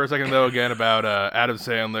talk for a second, though, again, about Adam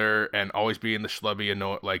Sandler and always being the schlubby,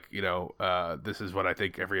 this is what I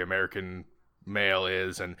think every American male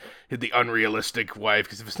is, and the unrealistic wife,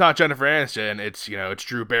 because if it's not Jennifer Aniston, it's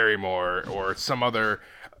Drew Barrymore or some other,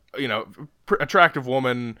 attractive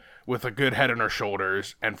woman with a good head on her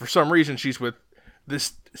shoulders, and for some reason she's with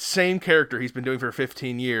this same character he's been doing for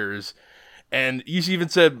 15 years. And you even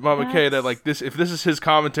said, Mama Kay, that like this, if this is his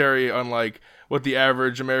commentary on like what the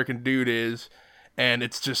average American dude is, and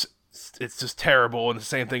it's just terrible and the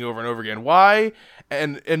same thing over and over again. Why?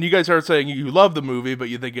 And you guys are saying you love the movie, but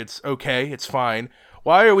you think it's okay, it's fine.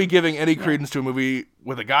 Why are we giving any credence to a movie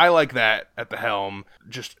with a guy like that at the helm?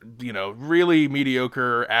 Just, really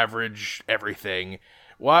mediocre, average, everything.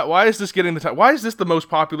 Why is this getting the time? Why is this the most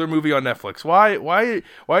popular movie on Netflix? Why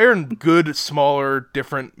aren't good, smaller,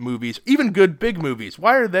 different movies, even good big movies,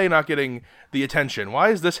 why are they not getting the attention?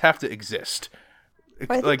 Why does this have to exist?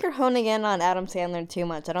 I think you're honing in on Adam Sandler too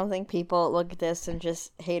much. I don't think people look at this and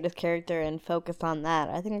just hate his character and focus on that.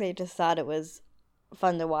 I think they just thought it was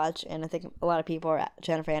fun to watch, and I think a lot of people are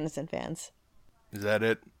Jennifer Aniston fans. Is that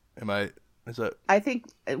it? I think,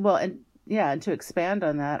 and to expand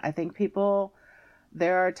on that, I think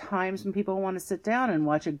there are times when people want to sit down and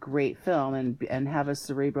watch a great film and have a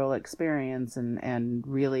cerebral experience and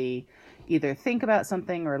really either think about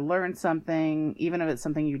something or learn something, even if it's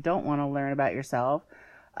something you don't want to learn about yourself.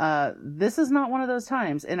 This is not one of those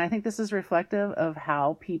times. And I think this is reflective of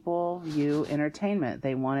how people view entertainment.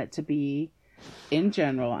 They want it to be, in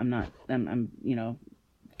general, I'm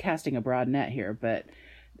casting a broad net here, but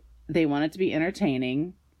they want it to be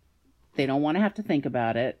entertaining. They don't want to have to think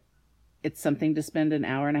about it. It's something to spend an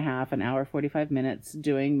hour and a half, an hour, 45 minutes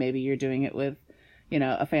doing. Maybe you're doing it with,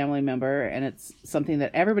 a family member, and it's something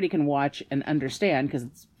that everybody can watch and understand because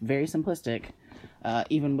it's very simplistic,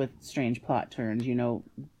 even with strange plot turns.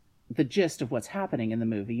 The gist of what's happening in the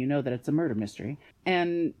movie. That it's a murder mystery.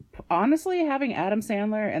 And honestly, having Adam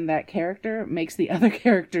Sandler and that character makes the other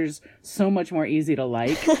characters so much more easy to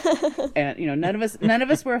like. And none of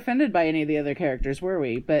us were offended by any of the other characters, were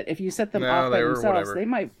we? But if you set them off by themselves, they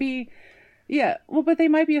might be Yeah, well, but they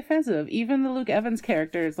might be offensive. Even the Luke Evans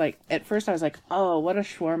character is like, at first I was like, oh, what a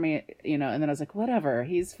schwarmy, and then I was like, whatever.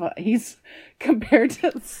 He's compared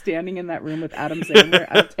to standing in that room with Adam Sandler,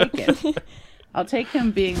 I'll take it. I'll take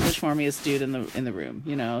him being the schwarmiest dude in the room,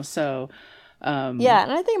 So, yeah,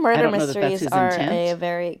 and I think murder mysteries are intent. a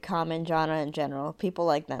very common genre in general. People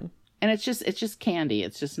like them, and it's just candy.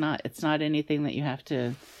 It's not anything that you have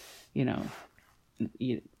to,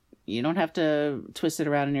 You don't have to twist it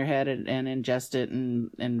around in your head and ingest it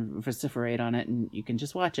and vociferate on it, and you can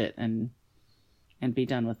just watch it and be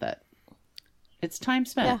done with that. It's time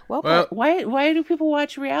spent. Yeah, well why do people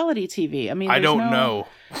watch reality TV? I mean, I don't know.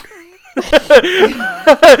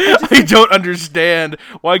 I don't understand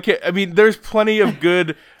why can't. I mean, there's plenty of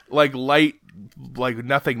good light.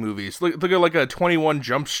 Nothing movies. Look at like a 21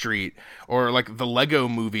 Jump Street or like the Lego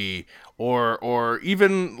Movie or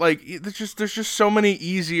even there's just so many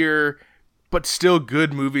easier but still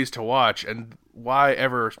good movies to watch, and why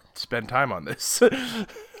ever spend time on this?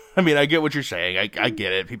 I mean, I get what you're saying. I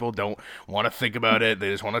get it. People don't want to think about it.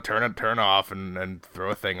 They just want to turn off and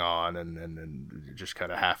throw a thing on and just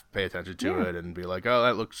kind of half pay attention to it and be like, oh,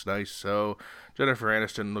 that looks nice. So Jennifer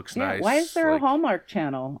Aniston looks nice. Why is there a Hallmark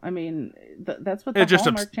channel? I mean, that's what the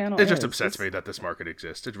Hallmark channel is. It just upsets me that this market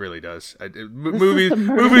exists. It really does.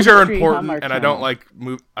 Movies are important, and I don't like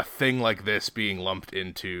a thing like this being lumped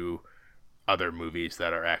into other movies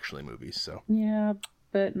that are actually movies. So yeah,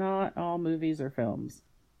 but not all movies are films.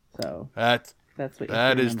 So that's what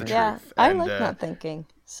that is the truth. Yeah, I like not thinking,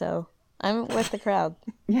 so I'm with the crowd.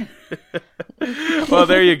 Well,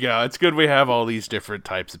 there you go. It's good we have all these different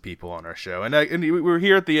types of people on our show, and we're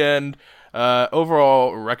here at the end.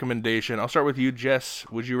 Overall recommendation. I'll start with you, Jess.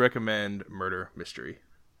 Would you recommend Murder Mystery?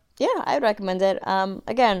 Yeah, I'd recommend it.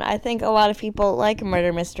 Again, I think a lot of people like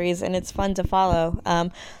murder mysteries, and it's fun to follow.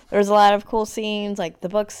 There's a lot of cool scenes, like the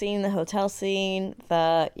book scene, the hotel scene,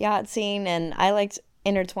 the yacht scene, and I liked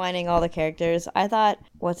intertwining all the characters. I thought,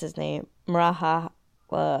 what's his name? I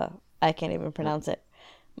can't even pronounce it.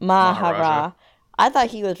 Mahara. I thought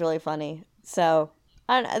he was really funny. So,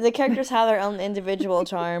 the characters have their own individual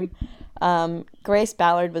charm. Grace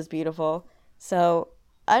Ballard was beautiful. So,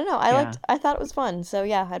 I don't know. I thought it was fun. So,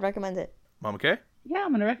 yeah, I'd recommend it. Mama Kay? Yeah, I'm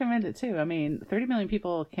going to recommend it too. I mean, 30 million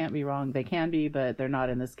people can't be wrong. They can be, but they're not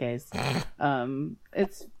in this case.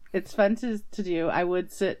 It's fun to do. I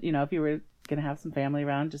would sit, if you were gonna have some family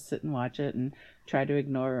around, just sit and watch it and try to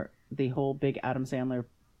ignore the whole big Adam Sandler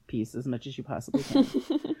piece as much as you possibly can.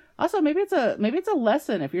 Also, maybe it's a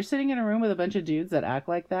lesson. If you're sitting in a room with a bunch of dudes that act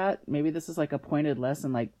like that, maybe this is like a pointed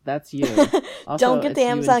lesson, like that's you. Also, don't get the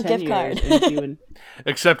Amazon gift card.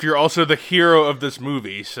 Except you're also the hero of this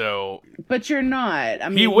movie, so. But you're not. I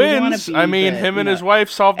mean, he wins. Him and his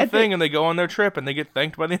wife solve the thing, and they go on their trip, and they get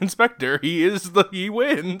thanked by the inspector. He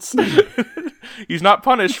wins. He's not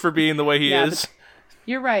punished for being the way he is.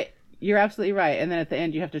 You're right. You're absolutely right. And then at the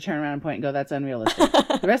end, you have to turn around and point and go, that's unrealistic.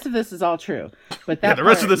 The rest of this is all true. But the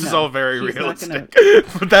rest of this is all very realistic.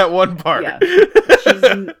 But that one part. Yeah. She's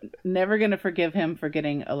never going to forgive him for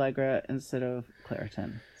getting Allegra instead of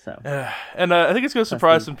Claritin. So, and I think it's going to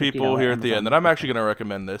surprise some people here at the end that I'm actually going to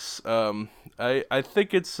recommend this. I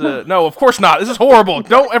think it's no, of course not. This is horrible.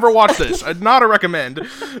 Don't ever watch this. I'd not a recommend.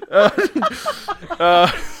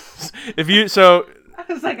 If you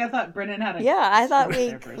I was like, I thought Brennan had a. Yeah, I thought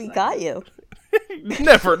we got you.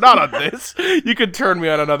 Never, not on this. You could turn me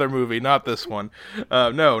on another movie, not this one.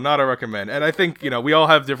 No, not a recommend. And I think we all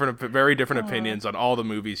have very different opinions on all the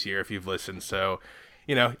movies here. If you've listened, so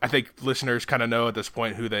I think listeners kind of know at this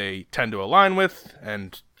point who they tend to align with,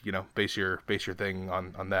 and base your thing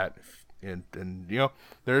on that. And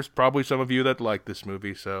there's probably some of you that like this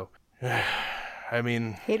movie. So, I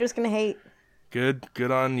mean, haters gonna hate. Good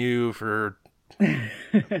on you for.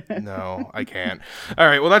 No, I can't. All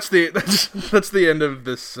right, well that's the end of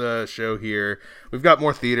this show here. We've got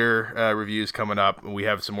more theater reviews coming up. We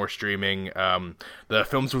have some more streaming. The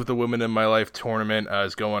Films with the Women in My Life tournament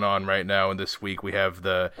is going on right now, and this week we have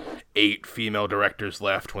the 8 female directors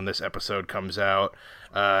left when this episode comes out.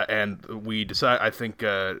 And we decide. I think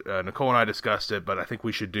Nicole and I discussed it, but I think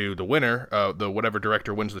we should do the winner, the whatever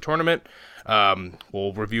director wins the tournament.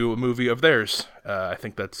 We'll review a movie of theirs. I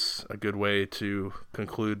think that's a good way to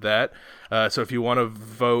conclude that. So if you want to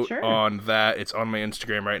vote on that, it's on my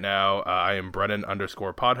Instagram right now. I am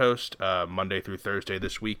Brennan_podhost. Monday through Thursday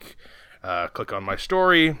this week. Click on my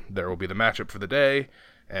story. There will be the matchup for the day.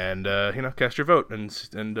 And, cast your vote,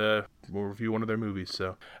 and we'll review one of their movies.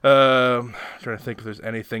 So, trying to think if there's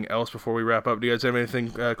anything else before we wrap up. Do you guys have anything,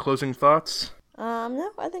 closing thoughts?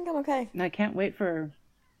 No, I think I'm okay. I can't wait for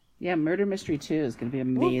Yeah, Murder Mystery 2 is going to be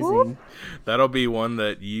amazing. That'll be one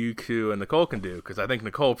that you two and Nicole can do, because I think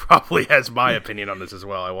Nicole probably has my opinion on this as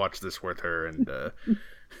well. I watched this with her, and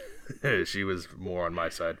she was more on my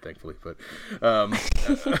side, thankfully. But all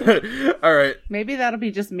right. Maybe that'll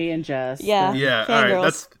be just me and Jess. Yeah. Yeah. All right.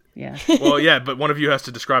 That's. Yeah. Well, yeah, but one of you has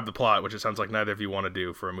to describe the plot, which it sounds like neither of you want to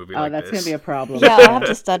do for a movie like this. Oh, that's going to be a problem. Yeah, I'll have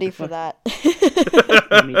to study for that. Me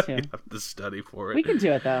too. You have to study for it. We can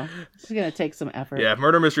do it, though. It's going to take some effort. Yeah, if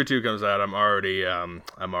Murder Mystery 2 comes out, I'm already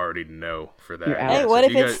no for that. You're out. Hey, what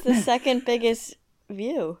if it's the second biggest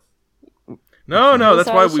view? No, that's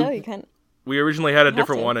why we originally had a You have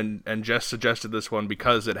different to. one, and Jess suggested this one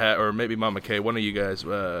because it had, or maybe Mama Kay, one of you guys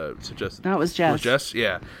suggested. No, it was Jess. Was Jess?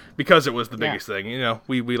 Yeah, because it was the biggest thing. You know,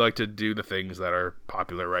 we like to do the things that are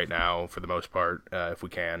popular right now for the most part, if we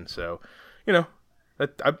can. So, you know,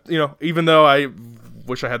 even though I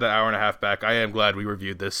wish I had that hour and a half back, I am glad we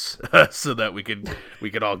reviewed this so that we could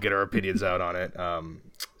all get our opinions out on it.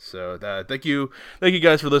 So thank you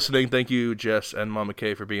guys for listening. Thank you, Jess and Mama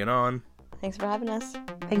Kay, for being on. Thanks for having us.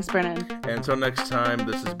 Thanks, Brennan. And until next time,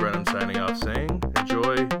 this is Brennan signing off saying,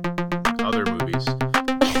 enjoy other movies.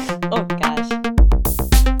 Oh, gosh.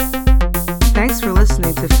 Thanks for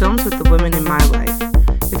listening to Films with the Women in My Life.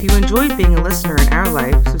 If you enjoyed being a listener in our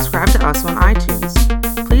life, subscribe to us on iTunes.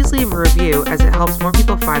 Please leave a review as it helps more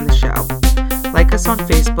people find the show. Like us on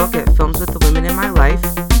Facebook at Films with the Women in My Life.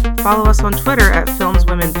 Follow us on Twitter at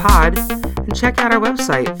FilmsWomenPod. And check out our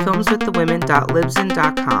website,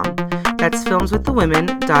 filmswiththewomen.libsyn.com. That's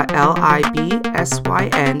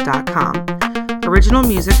filmswiththewomen.libsyn.com. Original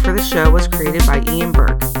music for the show was created by Ian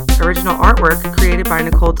Burke. Original artwork created by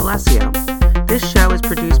Nicole D'Alessio. This show is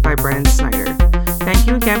produced by Brennan Snyder. Thank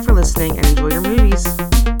you again for listening and enjoy your movies.